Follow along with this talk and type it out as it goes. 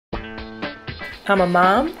I'm a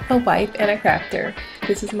mom, a wife, and a crafter.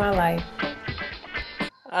 This is my life.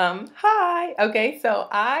 Hi. Okay, so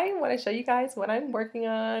I want to show you guys what I'm working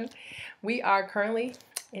on. We are currently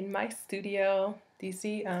in my studio. Do you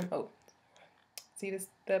see? See this?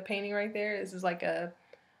 The painting right there. This is like a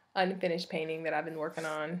unfinished painting that I've been working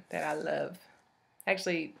on that I love.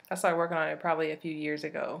 Actually, I started working on it probably a few years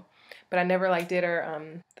ago, but I never like did her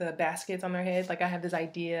the baskets on their heads. Like I have this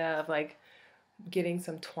idea of like getting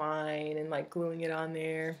some twine and like gluing it on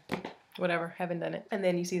there. Whatever, haven't done it. And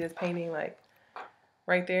then you see this painting like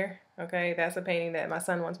right there. Okay, that's a painting that my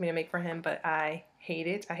son wants me to make for him, but I hate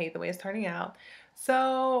it. I hate the way it's turning out.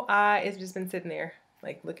 So it's just been sitting there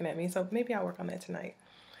like looking at me. So maybe I'll work on that tonight.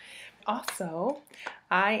 Also,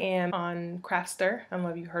 I am on Craftster. I don't know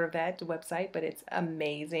if you've heard of that website, but it's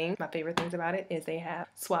amazing. My favorite things about it is they have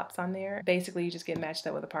swaps on there. Basically, you just get matched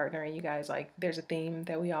up with a partner and you guys like, there's a theme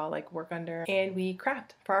that we all like work under and we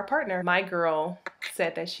craft for our partner. My girl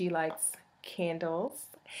said that she likes candles.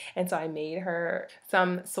 And so I made her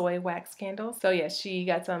some soy wax candles. So yes, she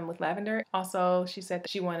got some with lavender. Also, she said that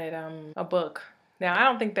she wanted a book. Now, I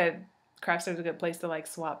don't think that Craftster is a good place to like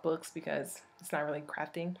swap books because it's not really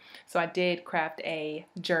crafting. So I did craft a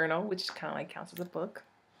journal, which kind of like counts as a book.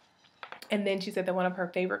 And then she said that one of her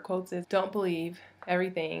favorite quotes is, "Don't believe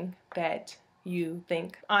everything that you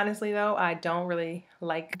think." Honestly though, I don't really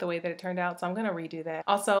like the way that it turned out, so I'm gonna redo that.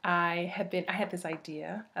 Also, I had this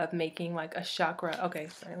idea of making like a chakra. Okay,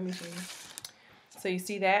 sorry, let me show you. So you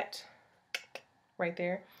see that right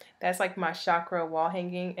there? That's like my chakra wall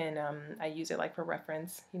hanging, and I use it like for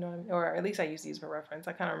reference, you know what I mean? Or at least I use these for reference.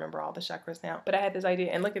 I kind of remember all the chakras now, but I had this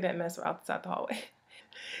idea, and look at that mess outside the hallway.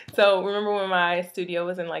 So remember when my studio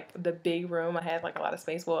was in like the big room, I had like a lot of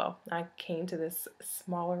space. Well, I came to this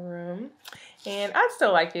smaller room and I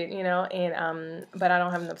still like it, you know, and but I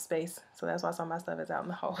don't have enough space. So that's why some of my stuff is out in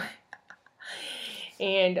the hallway.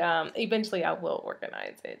 And eventually I will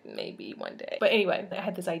organize it, maybe one day. But anyway, I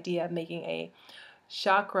had this idea of making a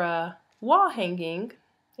chakra wall hanging,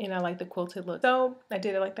 and I like the quilted look. So I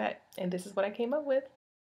did it like that, and this is what I came up with.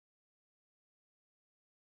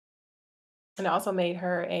 And I also made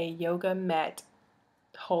her a yoga mat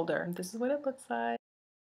holder. This is what it looks like.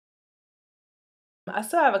 I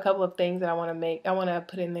still have a couple of things that I want to make. I want to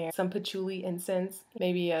put in there some patchouli incense,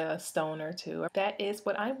 maybe a stone or two. That is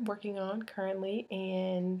what I'm working on currently,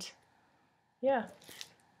 and yeah.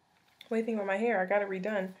 What do you think about my hair? I got it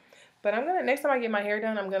redone. But I'm gonna, next time I get my hair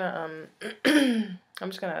done, I'm gonna I'm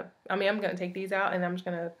gonna take these out and I'm just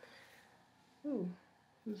gonna, ooh,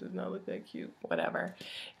 this does not look that cute. Whatever.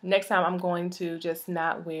 Next time I'm going to just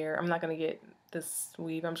not wear, I'm not gonna get this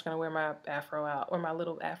weave. I'm just gonna wear my afro out, or my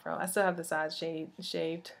little afro. I still have the sides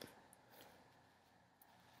shaved.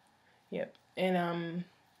 Yep. And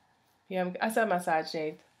yeah, I still have my sides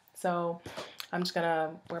shaved. So I'm just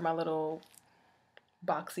gonna wear my little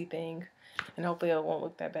boxy thing, and hopefully it won't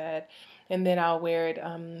look that bad. And then I'll wear it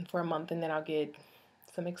for a month, and then I'll get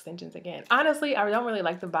some extensions again. Honestly, I don't really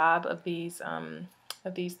like the vibe of these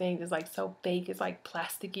things. It's like so fake. It's like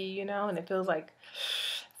plasticky, you know, and it feels like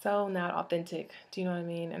so not authentic. Do you know what I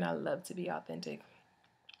mean? And I love to be authentic,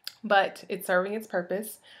 but it's serving its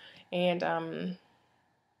purpose. And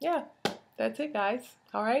yeah, that's it, guys.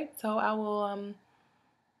 All right, so I will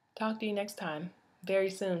talk to you next time, very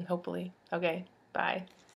soon, hopefully. Okay, bye.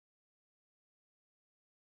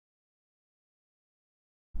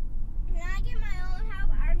 When I get my own house,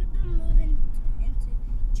 I'm gonna move into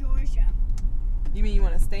Georgia. You mean you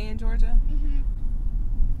want to stay in Georgia? Mhm.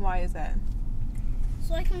 Why is that?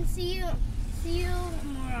 So I can see you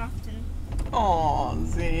more often. Oh,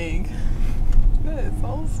 Zig, that is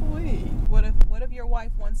so sweet. What if your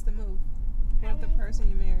wife wants to move? What if the person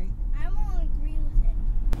you marry? I won't agree with it.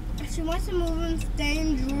 If she wants to move and stay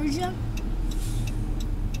in Georgia,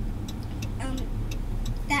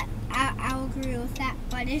 that I'll agree with that.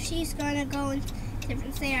 But if she's gonna go in a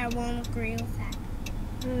different state, I won't agree with that.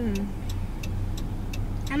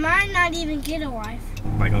 I might not even get a wife.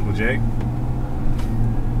 Like Uncle Jake?